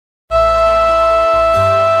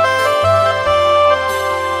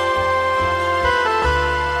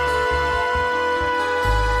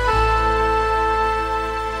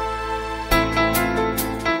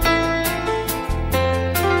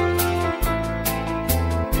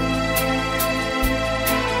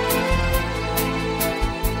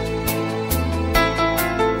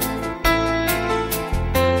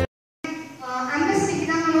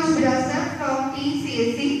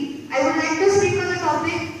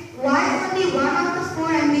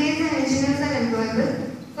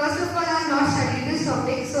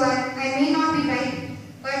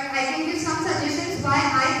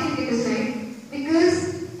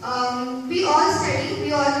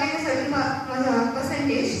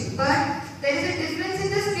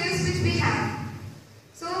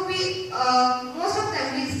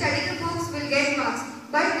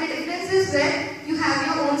is where you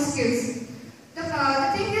have your own skills. The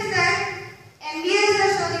thing is that MBAs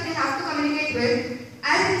are surely they have to communicate with.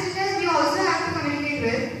 As engineers, we also have to communicate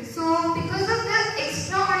with. So, because of the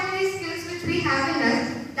extraordinary skills which we have in us,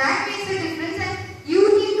 that makes a difference, and you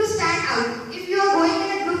need to stand out. If you are going in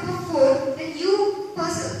a group of 4, then you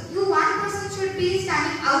one person should be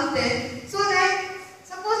standing out there, so that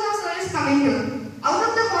suppose now sir is coming here. Out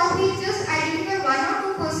of the mob, we just identify 1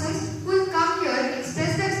 or 2 persons who will come here,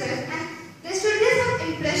 express themselves, and there should be some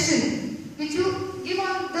impression which you give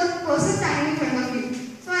on the person standing in front of you.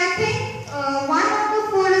 So I think 1 out of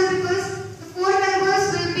 4 is because the 4 members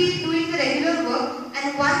will be doing the regular work,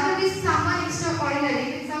 and 1 will be someone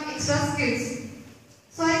extraordinary with some extra skills.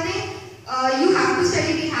 So I think you have to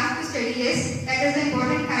study, we have to study, yes, that is the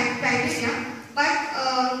important criteria, but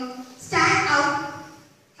stand out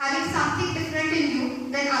having something different in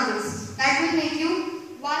you than others. That will make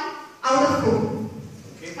you 1 out of 4.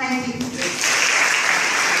 Okay. Thank you.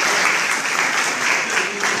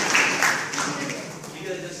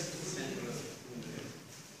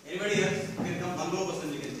 Anybody else? You can come 1 more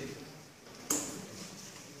person, you can take.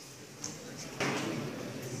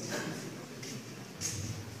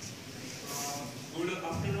 Good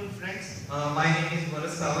afternoon, friends. My name is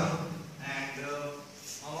Varas, and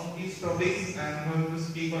among these topics, I am going to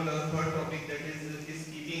speak on the third topic, that is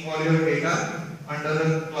keeping all your data under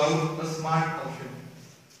the cloud, a smart option.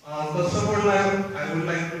 First of all, I would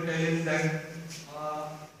like to tell you that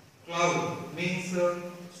cloud means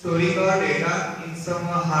storing our data in some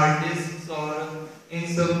hard disks or in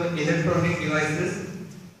some electronic devices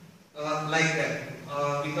like that,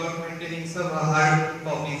 without maintaining some hard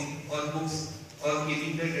copies or books or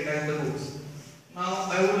keeping the data in the books. Now,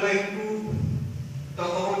 I would like to talk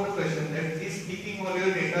about the question that is keeping all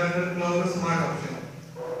your data under cloud a smart option.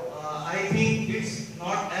 I think it's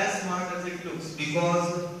not as smart as it looks,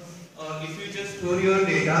 because if you just store your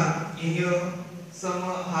data in your some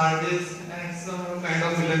hard disk and some kind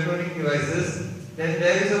of electronic devices, then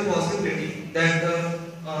there is a possibility that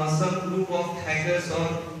some group of hackers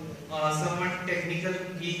or someone technical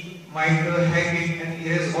geek might hack it and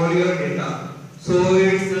erase all your data. So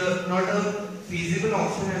it's not a feasible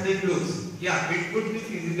option as it looks. Yeah, it could be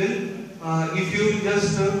feasible if you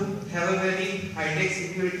just have a very high-tech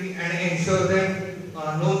security and ensure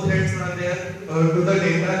that no threats are there to the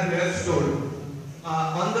data you have stored.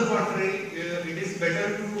 On the contrary, it is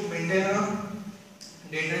better to maintain a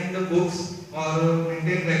data in the books or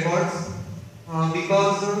maintain records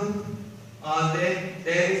because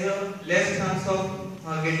there is a less chance of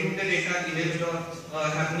getting the data erased or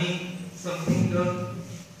happening something to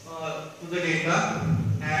the data.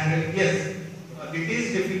 And yes, it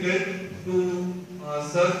is difficult to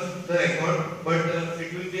search the record, but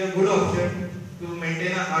it will be a good option to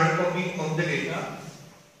maintain a hard copy of the data.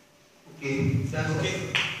 Okay, that's okay.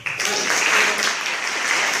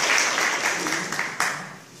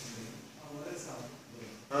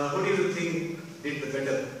 Who do you think did the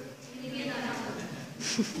better?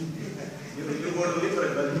 You vote only for a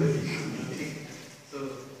girl. So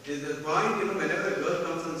there's a point, whenever a girl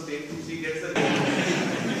comes on stage, she gets a girl.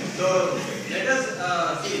 So let us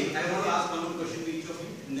see. I want to ask one more question to each of you,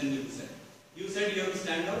 and then we'll decide. You said you have to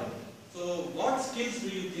stand out. So what skills do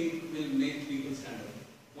you think will make people stand out?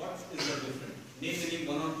 What is the difference? Name any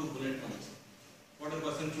 1 or 2 bullet points. What a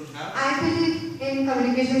person should have? I believe in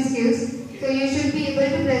communication skills. Okay. So you should be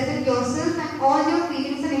able to present yourself and all your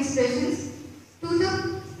feelings and expressions to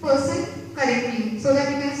the person correctly, so that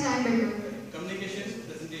you can stand better. Communication,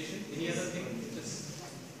 presentation, any other thing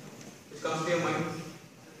which comes to your mind?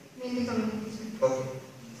 Mainly communication. Okay.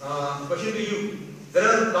 Question to you. There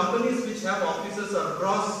are companies which have offices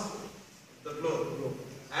across the globe,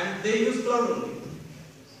 and they use cloud only.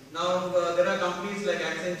 Now, there are companies like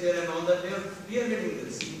Accenture and all that, we are getting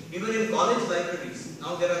this. Even in college libraries,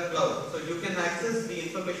 now there are cloud. So you can access the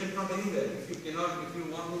information from anywhere. If you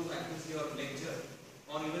want to access your lecture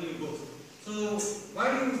or even your books. So,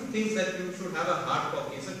 why do you think that you should have a hard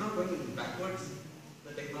copy? Is it not going backwards,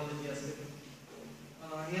 the technology aspect?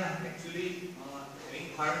 Yeah, actually,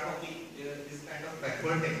 having hard copy is kind of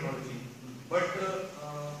backward technology. But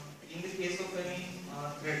in the case of any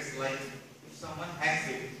threats, like if someone hacks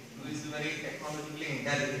it, who is very technologically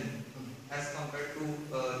intelligent as compared to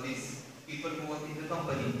these people who work in the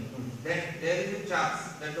company, then there is a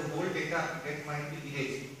chance that the whole data might be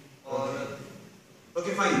erased. Or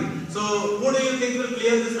okay, fine. So, who do you think will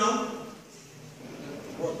clear this round?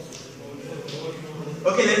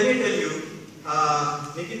 Okay, let me tell you.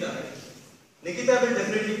 Nikita. Nikita will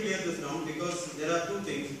definitely clear this round because there are 2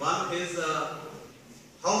 things. One is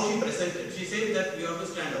how she presented. She said that you have to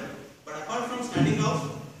stand up. But apart from standing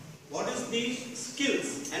out, what is the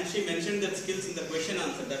skills? And she mentioned that skills in the question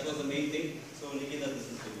answer. That was the main thing. So Nikita, this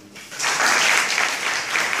is for you.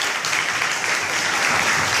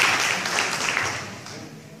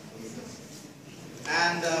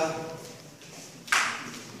 And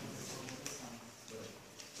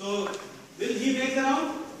so will he make the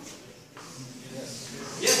round?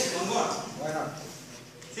 Yes, one more. Why not?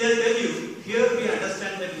 See, I'll tell you, here we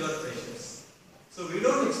understand that you are freshers. So we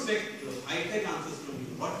don't expect high-tech answers from you.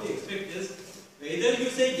 What we expect is, either you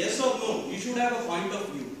say yes or no, you should have a point of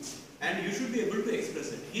view. And you should be able to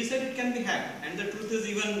express it. He said it can be hacked. And the truth is,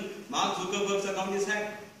 even Mark Zuckerberg's account is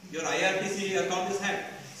hacked. Your IRTC account is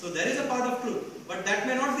hacked. So there is a part of truth. But that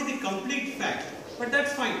may not be the complete fact. But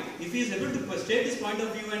that's fine. If he is able to state his point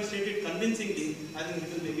of view and state it convincingly, I think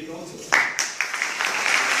he will make it also.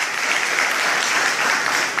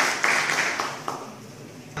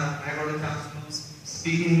 I got a chance to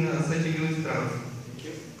speak in